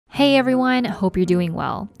Hey everyone, hope you're doing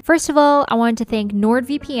well. First of all, I wanted to thank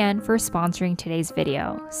NordVPN for sponsoring today's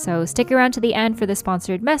video. So stick around to the end for the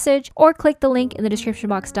sponsored message or click the link in the description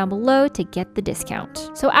box down below to get the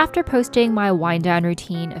discount. So after posting my wind down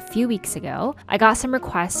routine a few weeks ago, I got some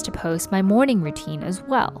requests to post my morning routine as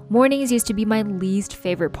well. Mornings used to be my least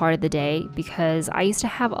favorite part of the day because I used to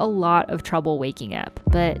have a lot of trouble waking up,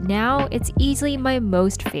 but now it's easily my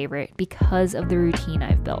most favorite because of the routine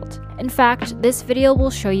I've built. In fact, this video will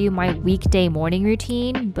show you my weekday morning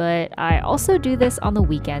routine, but I also do this on the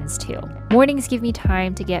weekends too. Mornings give me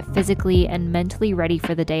time to get physically and mentally ready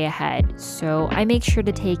for the day ahead, so I make sure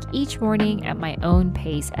to take each morning at my own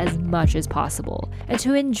pace as much as possible, and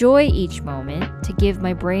to enjoy each moment to give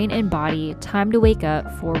my brain and body time to wake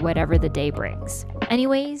up for whatever the day brings.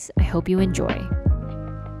 Anyways, I hope you enjoy.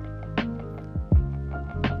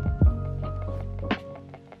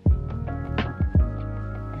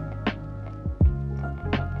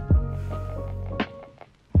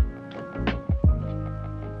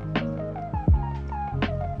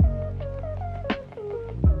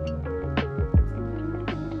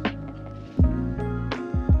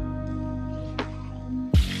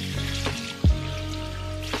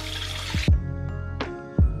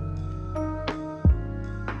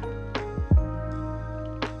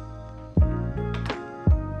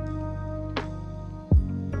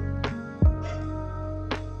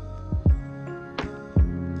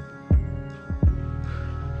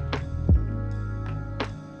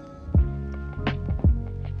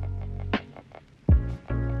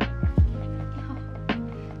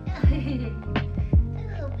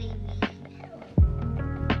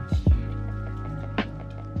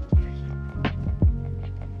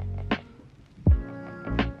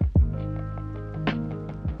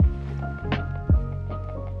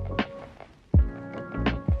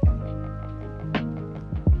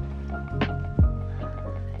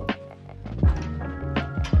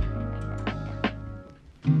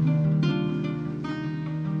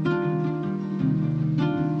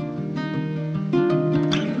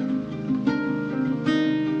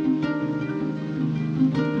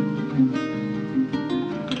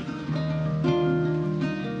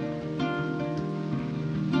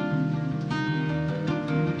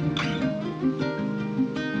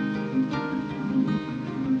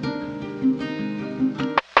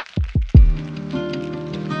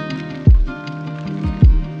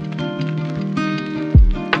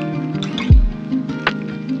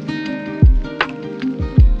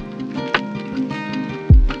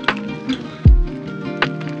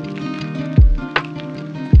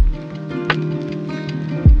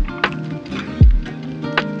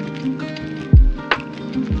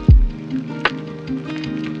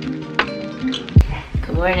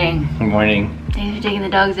 Morning. Good morning. Thanks for taking the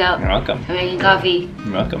dogs out. You're welcome. I'm making coffee.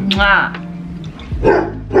 You're welcome. Mwah.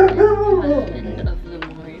 End of the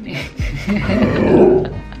morning.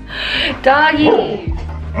 Doggy.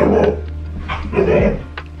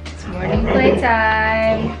 It's morning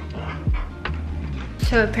playtime.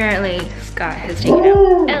 So apparently Scott has taken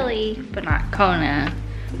out Ellie, but not Kona,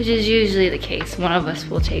 which is usually the case. One of us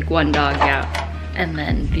will take one dog out and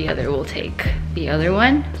then the other will take the other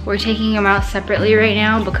one. We're taking him out separately right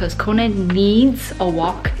now because Kona needs a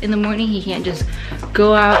walk in the morning. He can't just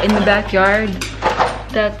go out in the backyard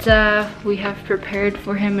that we have prepared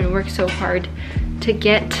for him and worked so hard to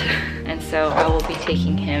get. And so I will be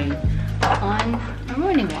taking him on a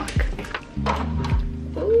morning walk.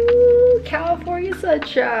 Ooh, California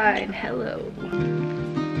sunshine, hello.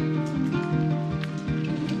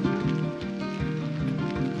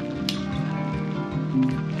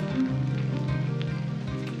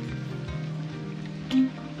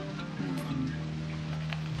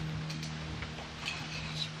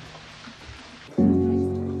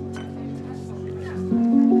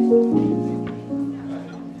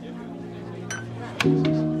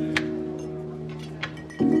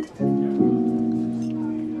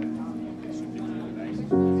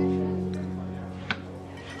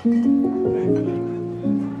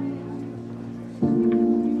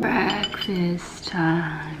 Breakfast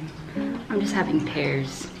time. I'm just having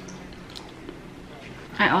pears.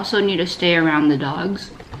 I also need to stay around the dogs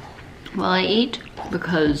while I eat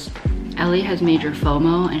because Ellie has major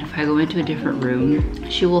FOMO, and if I go into a different room,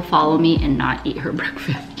 she will follow me and not eat her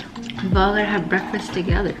breakfast. We've all gotta have breakfast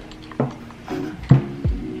together.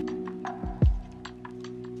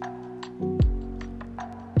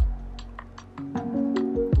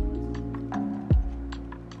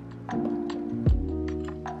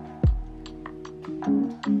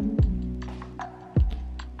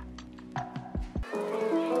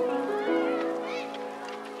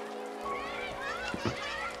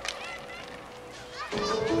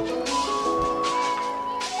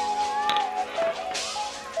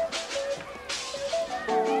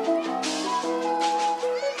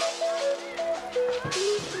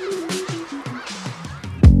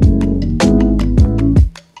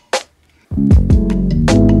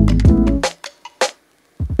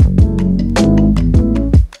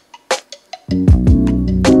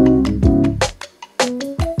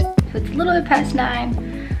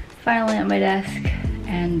 my desk.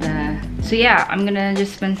 And so yeah, I'm gonna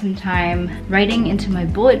just spend some time writing into my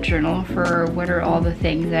bullet journal for what are all the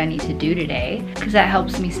things that I need to do today, because that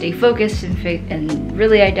helps me stay focused and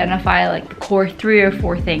really identify like the core 3 or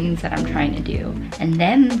 4 things that I'm trying to do. And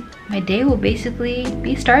then my day will basically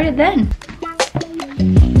be started then.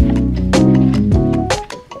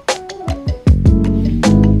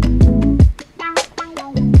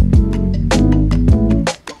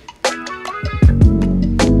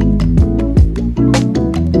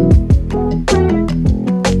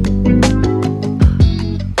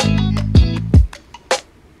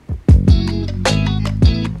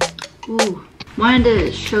 Wanted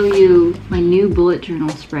to show you my new bullet journal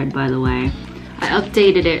spread, by the way. I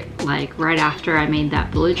updated it like right after I made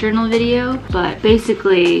that bullet journal video, but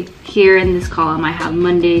basically here in this column I have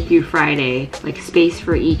Monday through Friday, like space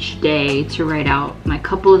for each day to write out my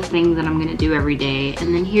couple of things that I'm gonna do every day,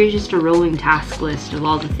 and then here's just a rolling task list of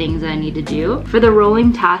all the things that I need to do. For the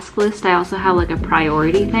rolling task list, I also have like a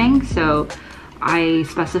priority thing, so I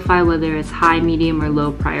specify whether it's high, medium, or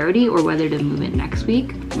low priority, or whether to move it next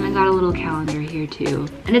week. And I got a little calendar here too.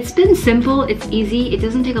 And it's been simple, it's easy. It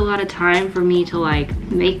doesn't take a lot of time for me to like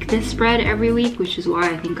make this spread every week, which is why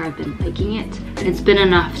I think I've been liking it. And it's been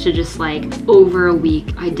enough to just like over a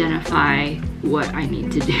week identify what I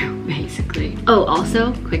need to do, basically. Oh,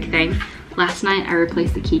 also, quick thing. Last night I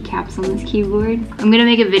replaced the keycaps on this keyboard. I'm gonna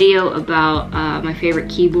make a video about my favorite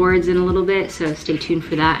keyboards in a little bit, so stay tuned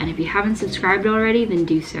for that. And if you haven't subscribed already, then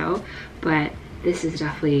do so. But this is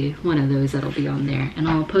definitely one of those that'll be on there, and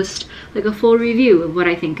I'll post like a full review of what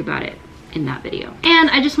I think about it in that video. And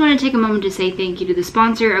I just want to take a moment to say thank you to the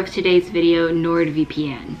sponsor of today's video,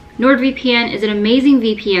 NordVPN. NordVPN is an amazing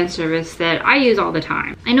VPN service that I use all the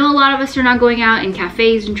time. I know a lot of us are not going out in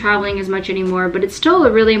cafes and traveling as much anymore, but it's still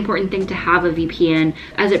a really important thing to have a VPN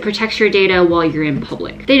as it protects your data while you're in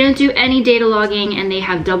public. They don't do any data logging, and they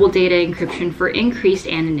have double data encryption for increased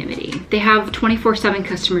anonymity. They have 24/7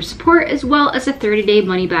 customer support, as well as a 30-day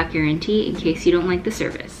money-back guarantee in case you don't like the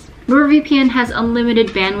service. NordVPN has unlimited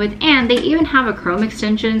bandwidth, and they even have a Chrome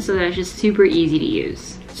extension, so that it's just super easy to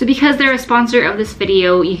use. So because they're a sponsor of this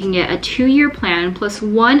video, you can get a 2-year plan plus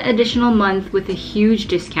 1 additional month with a huge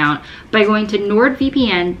discount by going to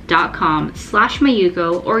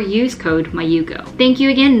nordvpn.com/Mayuko or use code Mayuko. Thank you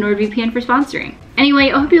again, NordVPN, for sponsoring.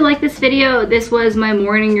 Anyway, I hope you like this video. This was my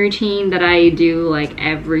morning routine that I do like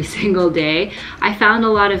every single day. I found a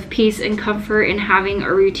lot of peace and comfort in having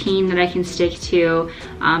a routine that I can stick to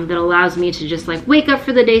that allows me to just like wake up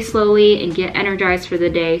for the day slowly and get energized for the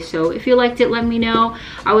day. So if you liked it, let me know.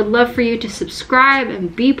 I would love for you to subscribe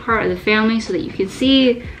and be part of the family so that you can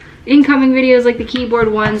see incoming videos like the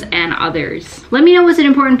keyboard ones and others. Let me know what's an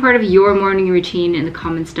important part of your morning routine in the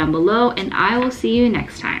comments down below, and I will see you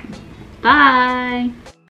next time. Bye!